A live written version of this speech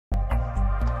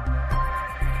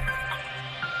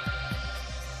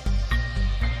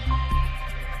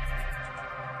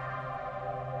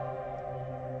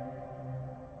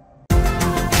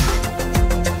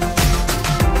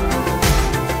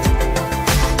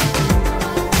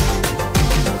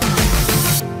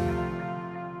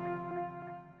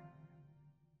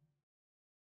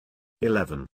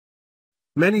11.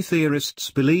 Many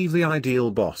theorists believe the ideal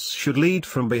boss should lead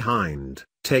from behind,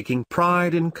 taking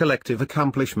pride in collective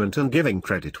accomplishment and giving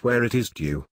credit where it is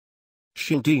due.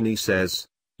 Cialdini says,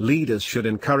 leaders should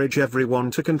encourage everyone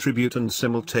to contribute and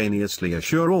simultaneously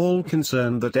assure all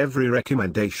concerned that every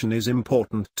recommendation is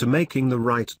important to making the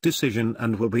right decision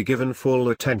and will be given full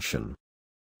attention.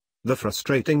 The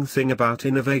frustrating thing about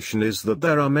innovation is that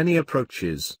there are many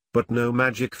approaches, but no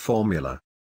magic formula.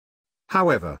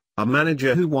 However, a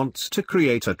manager who wants to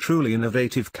create a truly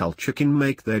innovative culture can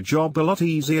make their job a lot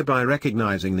easier by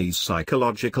recognizing these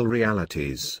psychological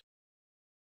realities.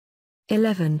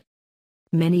 11.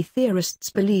 Many theorists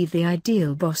believe the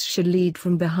ideal boss should lead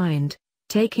from behind,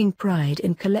 taking pride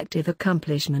in collective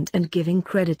accomplishment and giving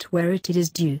credit where it is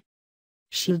due.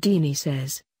 Cialdini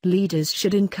says, leaders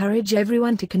should encourage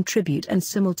everyone to contribute and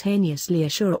simultaneously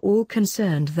assure all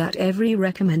concerned that every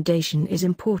recommendation is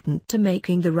important to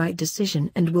making the right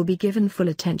decision and will be given full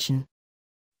attention.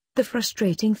 The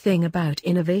frustrating thing about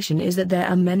innovation is that there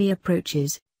are many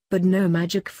approaches, but no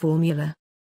magic formula.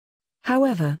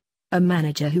 However, a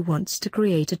manager who wants to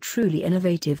create a truly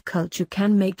innovative culture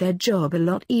can make their job a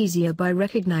lot easier by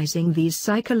recognizing these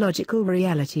psychological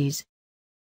realities.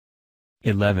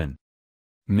 11.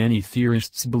 Many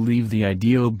theorists believe the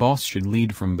ideal boss should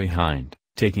lead from behind,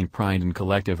 taking pride in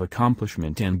collective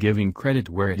accomplishment and giving credit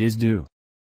where it is due.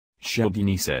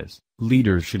 Cialdini says,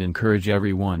 leaders should encourage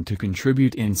everyone to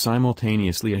contribute and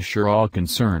simultaneously assure all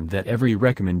concerned that every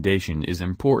recommendation is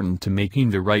important to making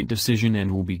the right decision and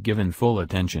will be given full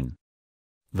attention.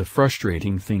 The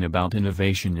frustrating thing about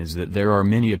innovation is that there are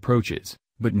many approaches,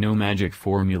 but no magic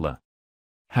formula.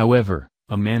 However,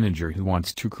 a manager who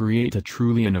wants to create a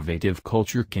truly innovative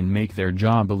culture can make their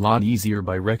job a lot easier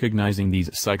by recognizing these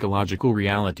psychological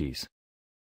realities.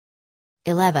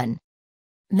 11.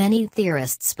 Many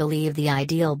theorists believe the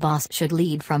ideal boss should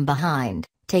lead from behind,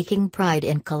 taking pride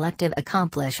in collective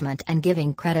accomplishment and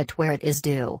giving credit where it is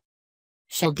due.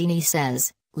 Cialdini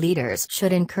says, leaders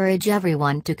should encourage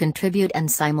everyone to contribute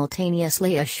and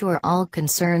simultaneously assure all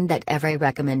concerned that every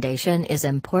recommendation is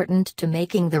important to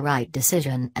making the right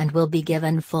decision and will be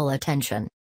given full attention.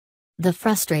 The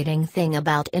frustrating thing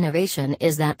about innovation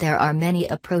is that there are many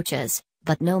approaches,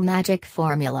 but no magic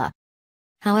formula.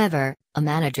 However, a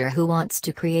manager who wants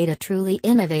to create a truly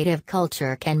innovative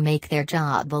culture can make their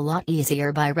job a lot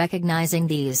easier by recognizing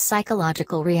these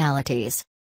psychological realities.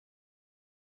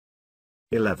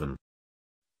 11.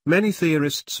 Many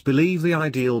theorists believe the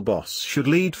ideal boss should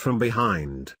lead from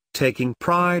behind, taking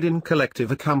pride in collective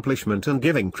accomplishment and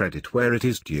giving credit where it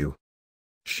is due.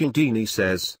 Cialdini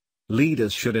says,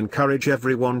 leaders should encourage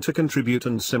everyone to contribute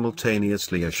and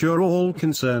simultaneously assure all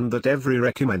concerned that every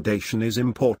recommendation is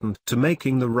important to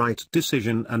making the right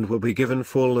decision and will be given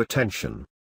full attention.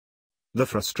 The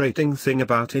frustrating thing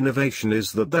about innovation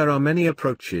is that there are many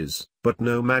approaches, but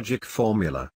no magic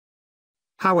formula.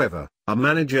 However, a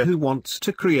manager who wants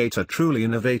to create a truly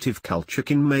innovative culture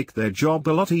can make their job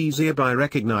a lot easier by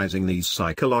recognizing these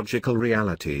psychological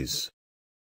realities.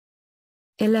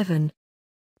 11.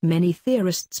 Many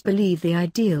theorists believe the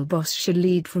ideal boss should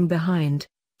lead from behind,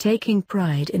 taking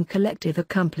pride in collective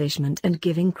accomplishment and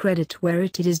giving credit where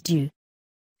it is due.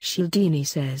 Cialdini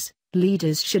says,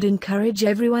 leaders should encourage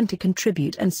everyone to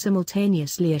contribute and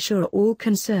simultaneously assure all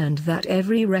concerned that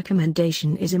every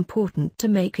recommendation is important to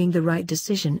making the right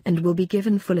decision and will be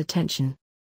given full attention.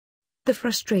 The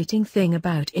frustrating thing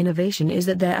about innovation is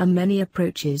that there are many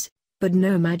approaches, but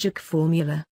no magic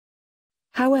formula.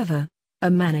 However,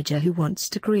 a manager who wants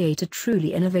to create a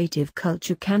truly innovative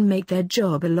culture can make their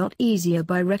job a lot easier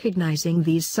by recognizing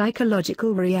these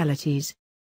psychological realities.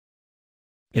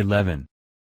 11.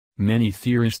 Many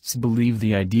theorists believe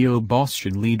the ideal boss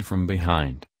should lead from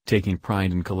behind, taking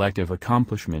pride in collective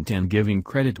accomplishment and giving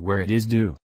credit where it is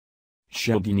due.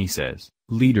 Cialdini says,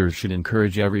 leaders should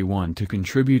encourage everyone to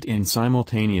contribute and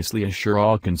simultaneously assure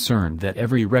all concerned that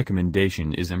every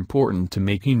recommendation is important to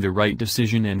making the right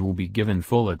decision and will be given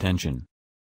full attention.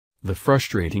 The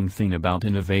frustrating thing about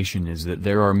innovation is that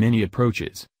there are many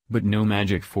approaches, but no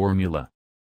magic formula.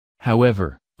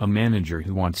 However, a manager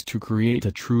who wants to create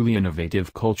a truly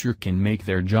innovative culture can make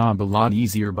their job a lot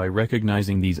easier by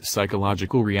recognizing these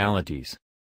psychological realities.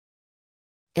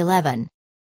 11.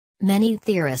 Many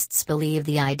theorists believe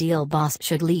the ideal boss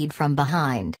should lead from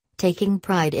behind, taking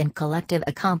pride in collective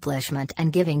accomplishment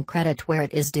and giving credit where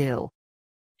it is due.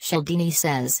 Cialdini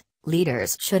says,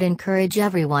 leaders should encourage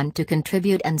everyone to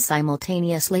contribute and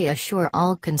simultaneously assure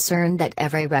all concerned that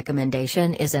every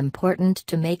recommendation is important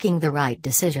to making the right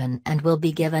decision and will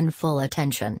be given full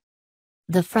attention.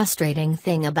 The frustrating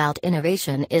thing about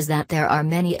innovation is that there are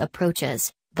many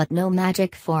approaches, but no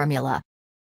magic formula.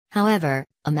 However,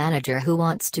 a manager who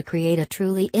wants to create a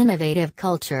truly innovative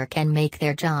culture can make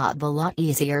their job a lot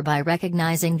easier by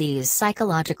recognizing these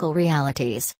psychological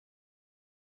realities.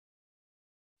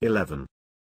 11.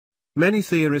 Many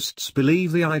theorists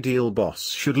believe the ideal boss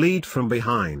should lead from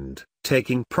behind,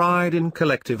 taking pride in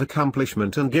collective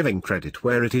accomplishment and giving credit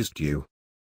where it is due.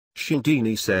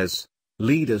 Cialdini says,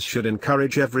 leaders should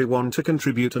encourage everyone to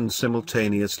contribute and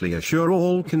simultaneously assure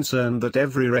all concerned that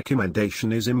every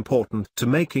recommendation is important to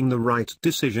making the right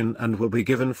decision and will be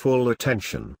given full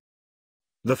attention.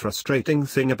 The frustrating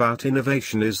thing about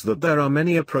innovation is that there are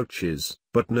many approaches,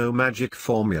 but no magic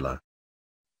formula.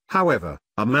 However,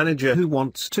 a manager who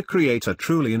wants to create a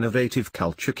truly innovative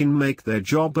culture can make their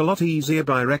job a lot easier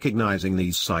by recognizing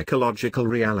these psychological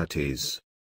realities.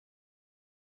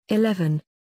 11.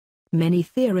 Many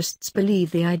theorists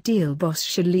believe the ideal boss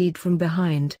should lead from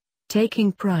behind,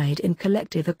 taking pride in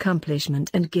collective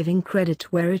accomplishment and giving credit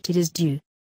where it is due.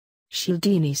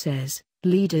 Cialdini says,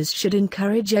 leaders should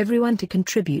encourage everyone to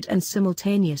contribute and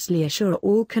simultaneously assure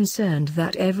all concerned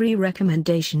that every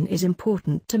recommendation is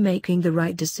important to making the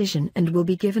right decision and will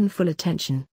be given full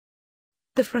attention.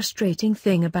 The frustrating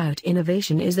thing about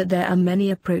innovation is that there are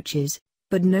many approaches,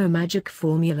 but no magic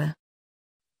formula.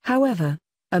 However,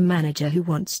 a manager who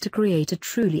wants to create a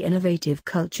truly innovative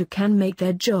culture can make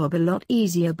their job a lot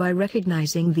easier by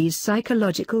recognizing these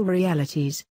psychological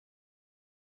realities.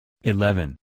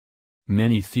 11.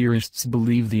 Many theorists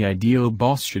believe the ideal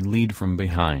boss should lead from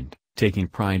behind, taking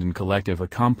pride in collective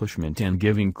accomplishment and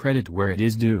giving credit where it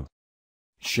is due.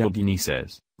 Cialdini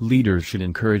says, leaders should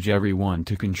encourage everyone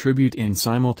to contribute and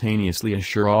simultaneously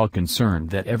assure all concerned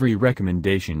that every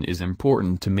recommendation is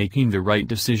important to making the right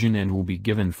decision and will be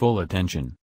given full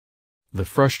attention. The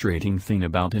frustrating thing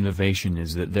about innovation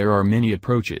is that there are many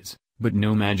approaches, but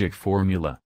no magic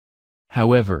formula.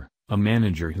 However, a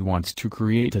manager who wants to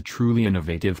create a truly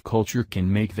innovative culture can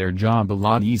make their job a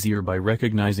lot easier by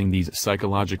recognizing these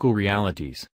psychological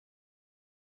realities.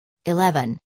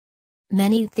 11.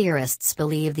 Many theorists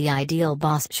believe the ideal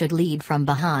boss should lead from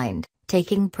behind,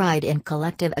 taking pride in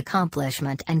collective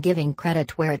accomplishment and giving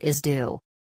credit where it is due.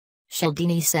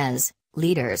 Cialdini says,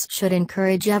 leaders should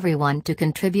encourage everyone to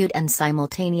contribute and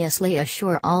simultaneously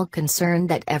assure all concerned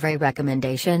that every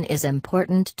recommendation is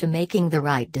important to making the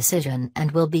right decision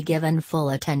and will be given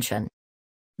full attention.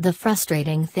 The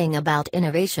frustrating thing about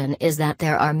innovation is that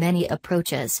there are many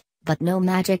approaches, but no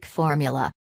magic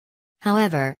formula.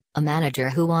 However, a manager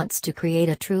who wants to create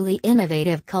a truly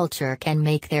innovative culture can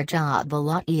make their job a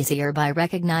lot easier by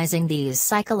recognizing these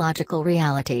psychological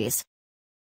realities.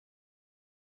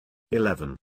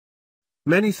 11.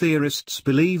 Many theorists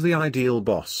believe the ideal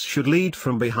boss should lead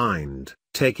from behind,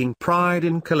 taking pride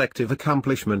in collective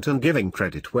accomplishment and giving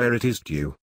credit where it is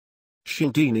due.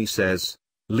 Cialdini says,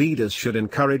 leaders should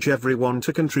encourage everyone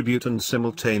to contribute and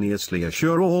simultaneously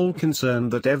assure all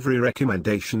concerned that every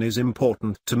recommendation is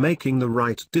important to making the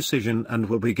right decision and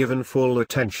will be given full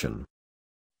attention.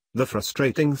 The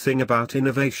frustrating thing about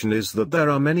innovation is that there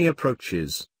are many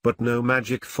approaches, but no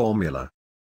magic formula.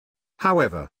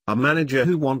 However, a manager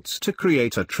who wants to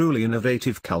create a truly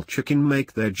innovative culture can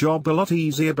make their job a lot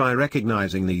easier by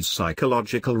recognizing these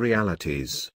psychological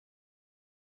realities.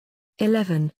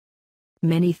 11.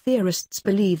 Many theorists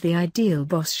believe the ideal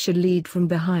boss should lead from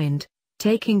behind,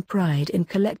 taking pride in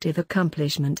collective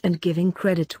accomplishment and giving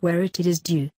credit where it is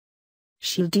due.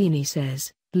 Cialdini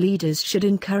says, leaders should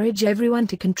encourage everyone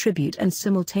to contribute and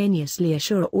simultaneously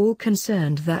assure all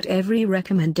concerned that every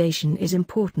recommendation is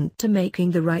important to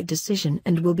making the right decision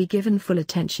and will be given full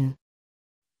attention.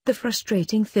 The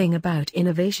frustrating thing about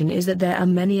innovation is that there are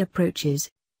many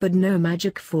approaches, but no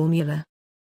magic formula.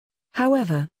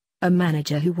 However, a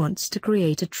manager who wants to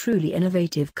create a truly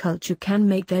innovative culture can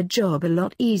make their job a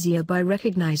lot easier by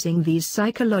recognizing these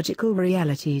psychological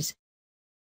realities.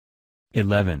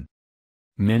 11.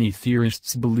 Many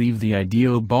theorists believe the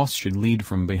ideal boss should lead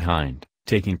from behind,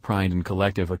 taking pride in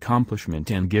collective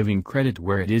accomplishment and giving credit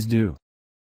where it is due.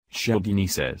 Cialdini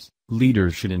says,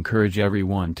 leaders should encourage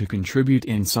everyone to contribute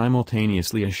and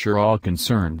simultaneously assure all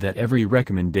concerned that every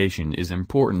recommendation is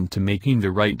important to making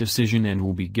the right decision and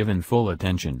will be given full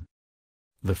attention.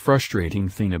 The frustrating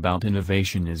thing about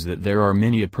innovation is that there are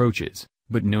many approaches,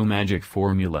 but no magic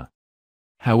formula.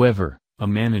 However, a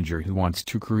manager who wants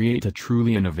to create a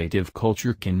truly innovative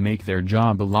culture can make their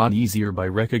job a lot easier by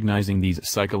recognizing these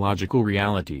psychological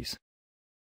realities.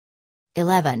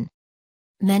 11.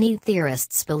 Many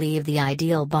theorists believe the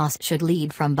ideal boss should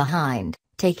lead from behind,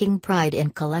 taking pride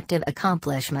in collective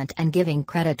accomplishment and giving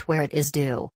credit where it is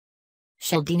due.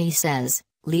 Cialdini says,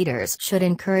 leaders should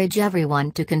encourage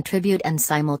everyone to contribute and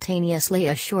simultaneously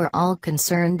assure all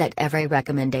concerned that every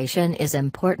recommendation is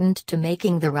important to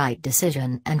making the right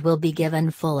decision and will be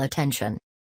given full attention.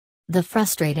 The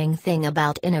frustrating thing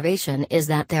about innovation is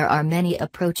that there are many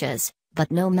approaches,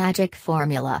 but no magic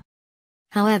formula.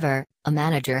 However, a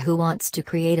manager who wants to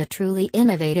create a truly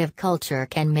innovative culture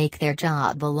can make their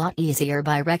job a lot easier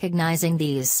by recognizing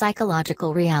these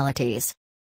psychological realities.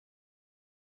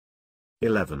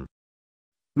 11.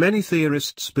 Many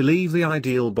theorists believe the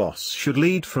ideal boss should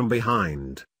lead from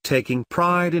behind, taking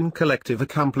pride in collective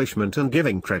accomplishment and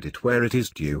giving credit where it is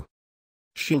due.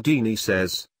 Cialdini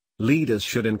says, leaders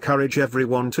should encourage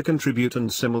everyone to contribute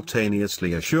and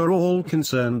simultaneously assure all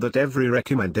concerned that every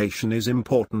recommendation is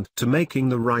important to making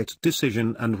the right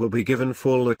decision and will be given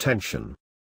full attention.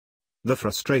 The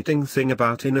frustrating thing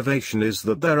about innovation is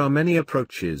that there are many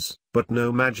approaches, but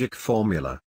no magic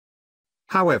formula.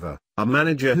 However, a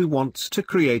manager who wants to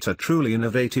create a truly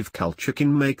innovative culture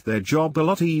can make their job a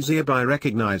lot easier by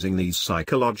recognizing these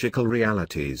psychological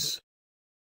realities.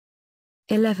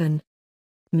 11.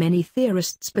 Many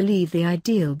theorists believe the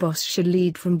ideal boss should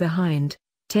lead from behind,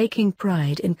 taking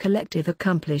pride in collective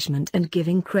accomplishment and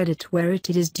giving credit where it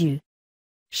is due.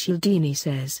 Cialdini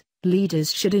says,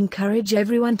 leaders should encourage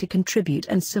everyone to contribute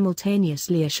and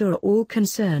simultaneously assure all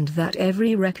concerned that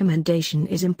every recommendation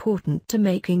is important to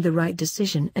making the right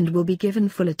decision and will be given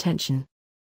full attention.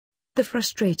 The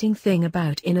frustrating thing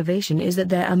about innovation is that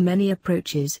there are many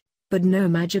approaches, but no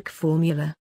magic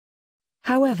formula.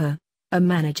 However, a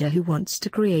manager who wants to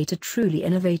create a truly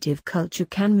innovative culture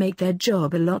can make their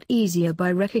job a lot easier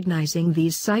by recognizing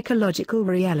these psychological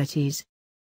realities.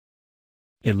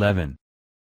 11.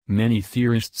 Many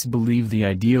theorists believe the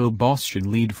ideal boss should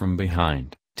lead from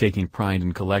behind, taking pride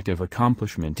in collective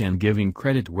accomplishment and giving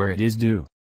credit where it is due.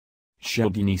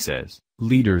 Cialdini says,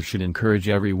 leaders should encourage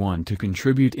everyone to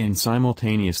contribute and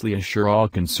simultaneously assure all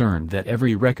concerned that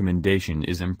every recommendation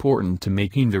is important to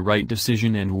making the right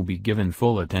decision and will be given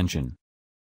full attention.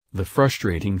 The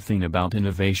frustrating thing about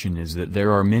innovation is that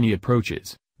there are many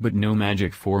approaches, but no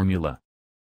magic formula.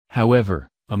 However,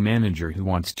 a manager who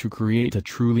wants to create a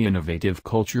truly innovative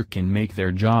culture can make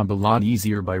their job a lot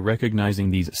easier by recognizing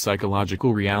these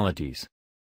psychological realities.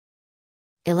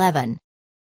 11.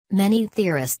 Many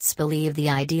theorists believe the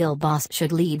ideal boss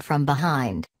should lead from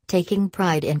behind, taking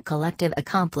pride in collective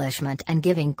accomplishment and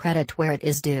giving credit where it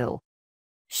is due.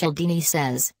 Cialdini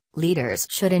says, leaders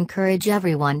should encourage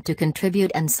everyone to contribute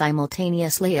and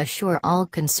simultaneously assure all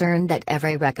concerned that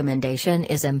every recommendation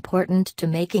is important to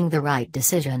making the right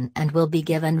decision and will be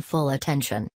given full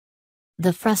attention.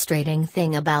 The frustrating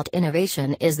thing about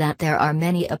innovation is that there are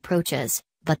many approaches,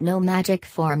 but no magic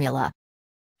formula.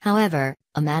 However,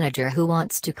 a manager who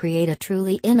wants to create a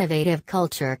truly innovative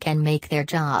culture can make their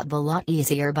job a lot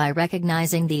easier by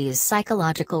recognizing these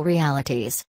psychological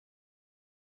realities.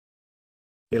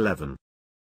 11.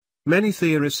 Many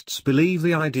theorists believe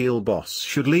the ideal boss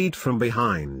should lead from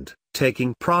behind,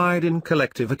 taking pride in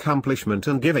collective accomplishment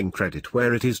and giving credit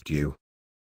where it is due.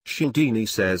 Cialdini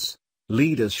says,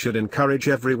 leaders should encourage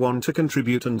everyone to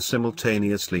contribute and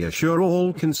simultaneously assure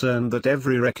all concerned that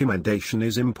every recommendation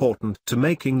is important to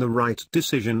making the right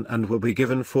decision and will be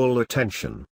given full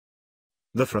attention.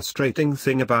 The frustrating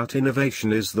thing about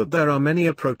innovation is that there are many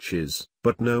approaches,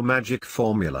 but no magic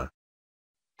formula.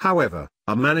 However,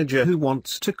 a manager who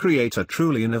wants to create a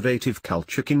truly innovative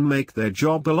culture can make their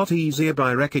job a lot easier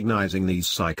by recognizing these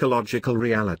psychological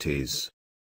realities.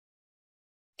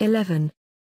 11.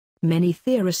 Many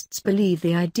theorists believe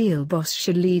the ideal boss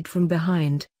should lead from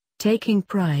behind, taking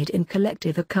pride in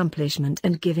collective accomplishment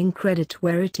and giving credit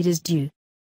where it is due.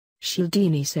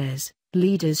 Cialdini says,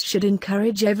 leaders should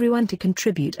encourage everyone to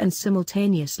contribute and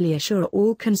simultaneously assure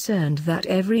all concerned that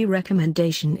every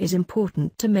recommendation is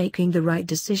important to making the right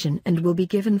decision and will be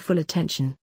given full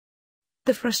attention.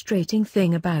 The frustrating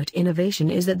thing about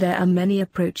innovation is that there are many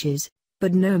approaches,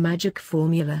 but no magic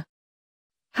formula.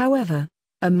 However,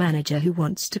 a manager who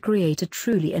wants to create a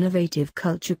truly innovative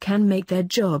culture can make their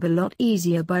job a lot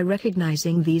easier by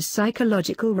recognizing these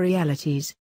psychological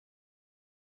realities.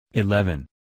 11.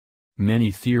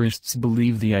 Many theorists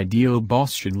believe the ideal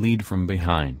boss should lead from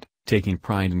behind, taking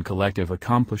pride in collective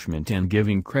accomplishment and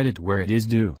giving credit where it is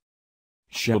due.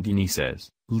 Cialdini says,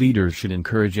 leaders should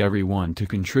encourage everyone to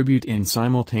contribute and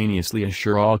simultaneously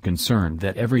assure all concerned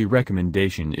that every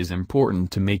recommendation is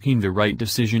important to making the right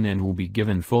decision and will be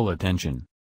given full attention.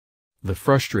 The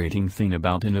frustrating thing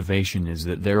about innovation is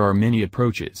that there are many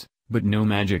approaches, but no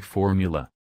magic formula.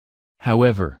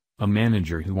 However, a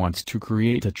manager who wants to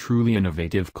create a truly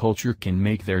innovative culture can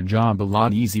make their job a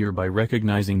lot easier by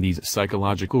recognizing these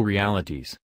psychological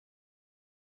realities.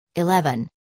 11.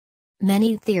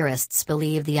 Many theorists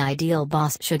believe the ideal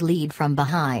boss should lead from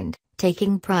behind,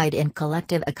 taking pride in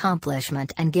collective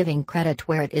accomplishment and giving credit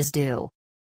where it is due.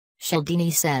 Cialdini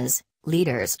says,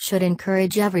 leaders should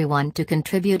encourage everyone to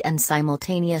contribute and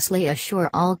simultaneously assure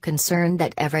all concerned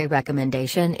that every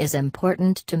recommendation is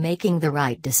important to making the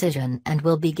right decision and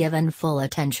will be given full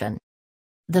attention.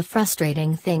 The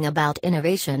frustrating thing about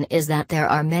innovation is that there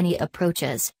are many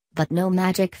approaches, but no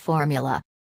magic formula.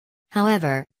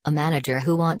 However, a manager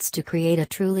who wants to create a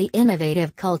truly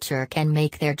innovative culture can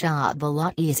make their job a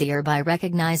lot easier by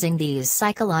recognizing these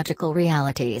psychological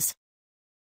realities.